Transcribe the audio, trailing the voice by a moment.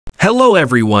Hello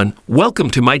everyone, welcome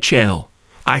to my channel.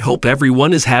 I hope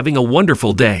everyone is having a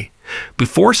wonderful day.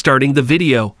 Before starting the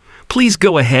video, please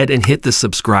go ahead and hit the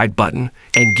subscribe button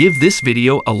and give this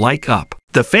video a like up.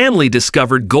 The family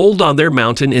discovered gold on their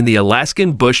mountain in the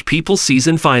Alaskan bush people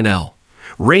season finale.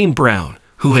 Rain Brown,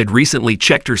 who had recently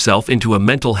checked herself into a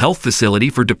mental health facility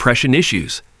for depression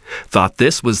issues, thought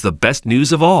this was the best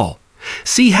news of all.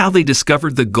 See how they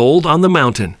discovered the gold on the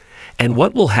mountain and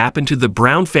what will happen to the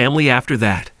Brown family after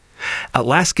that.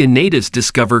 Alaskan natives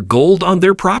discover gold on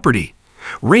their property.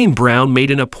 Rain Brown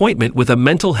made an appointment with a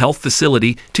mental health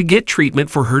facility to get treatment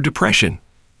for her depression.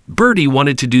 Birdie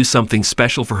wanted to do something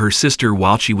special for her sister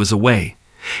while she was away.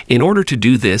 In order to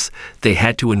do this, they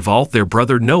had to involve their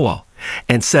brother Noah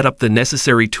and set up the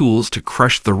necessary tools to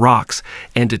crush the rocks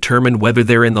and determine whether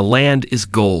there in the land is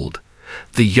gold.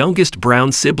 The youngest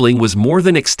Brown sibling was more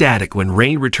than ecstatic when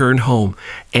Rain returned home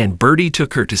and Birdie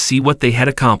took her to see what they had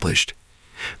accomplished.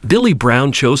 Billy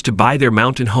Brown chose to buy their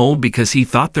mountain home because he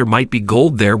thought there might be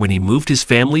gold there when he moved his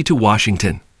family to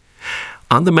Washington.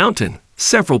 On the mountain,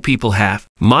 several people have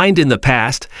mined in the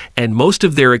past, and most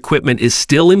of their equipment is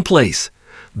still in place.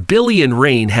 Billy and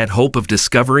Rain had hope of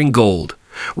discovering gold.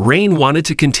 Rain wanted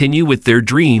to continue with their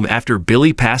dream after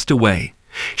Billy passed away.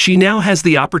 She now has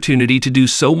the opportunity to do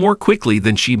so more quickly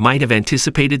than she might have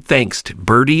anticipated thanks to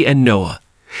Birdie and Noah.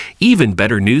 Even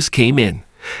better news came in.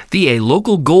 A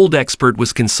local gold expert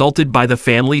was consulted by the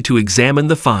family to examine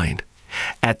the find.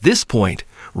 At this point,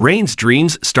 Rain's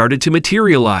dreams started to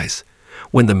materialize.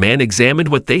 When the man examined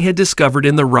what they had discovered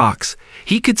in the rocks,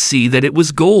 he could see that it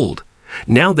was gold.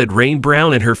 Now that Rain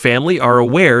Brown and her family are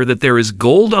aware that there is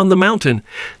gold on the mountain,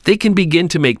 they can begin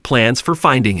to make plans for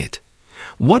finding it.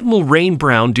 What will Rain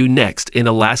Brown do next in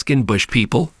Alaskan Bush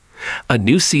People? A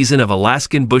new season of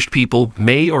Alaskan Bush People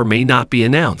may or may not be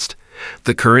announced.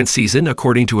 The current season,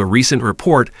 according to a recent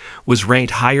report, was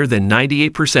ranked higher than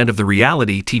 98% of the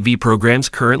reality TV programs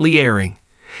currently airing.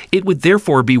 It would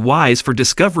therefore be wise for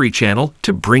Discovery Channel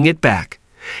to bring it back.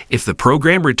 If the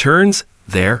program returns,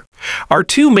 there are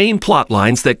two main plot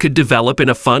lines that could develop in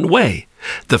a fun way.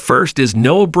 The first is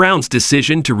Noah Brown's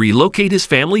decision to relocate his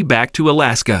family back to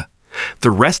Alaska.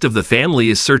 The rest of the family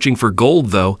is searching for gold,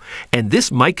 though, and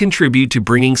this might contribute to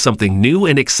bringing something new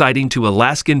and exciting to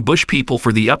Alaskan Bush People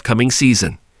for the upcoming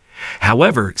season.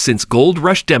 However, since Gold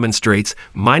Rush demonstrates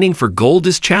mining for gold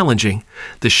is challenging,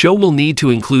 the show will need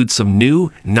to include some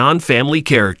new, non-family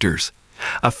characters.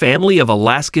 A family of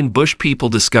Alaskan Bush People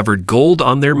discovered gold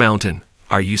on their mountain.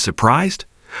 Are you surprised?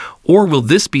 Or will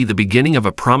this be the beginning of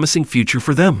a promising future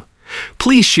for them?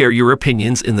 Please share your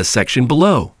opinions in the section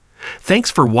below.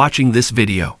 Thanks for watching this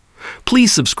video.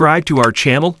 Please subscribe to our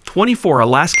channel 24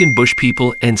 Alaskan Bush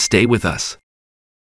People and stay with us.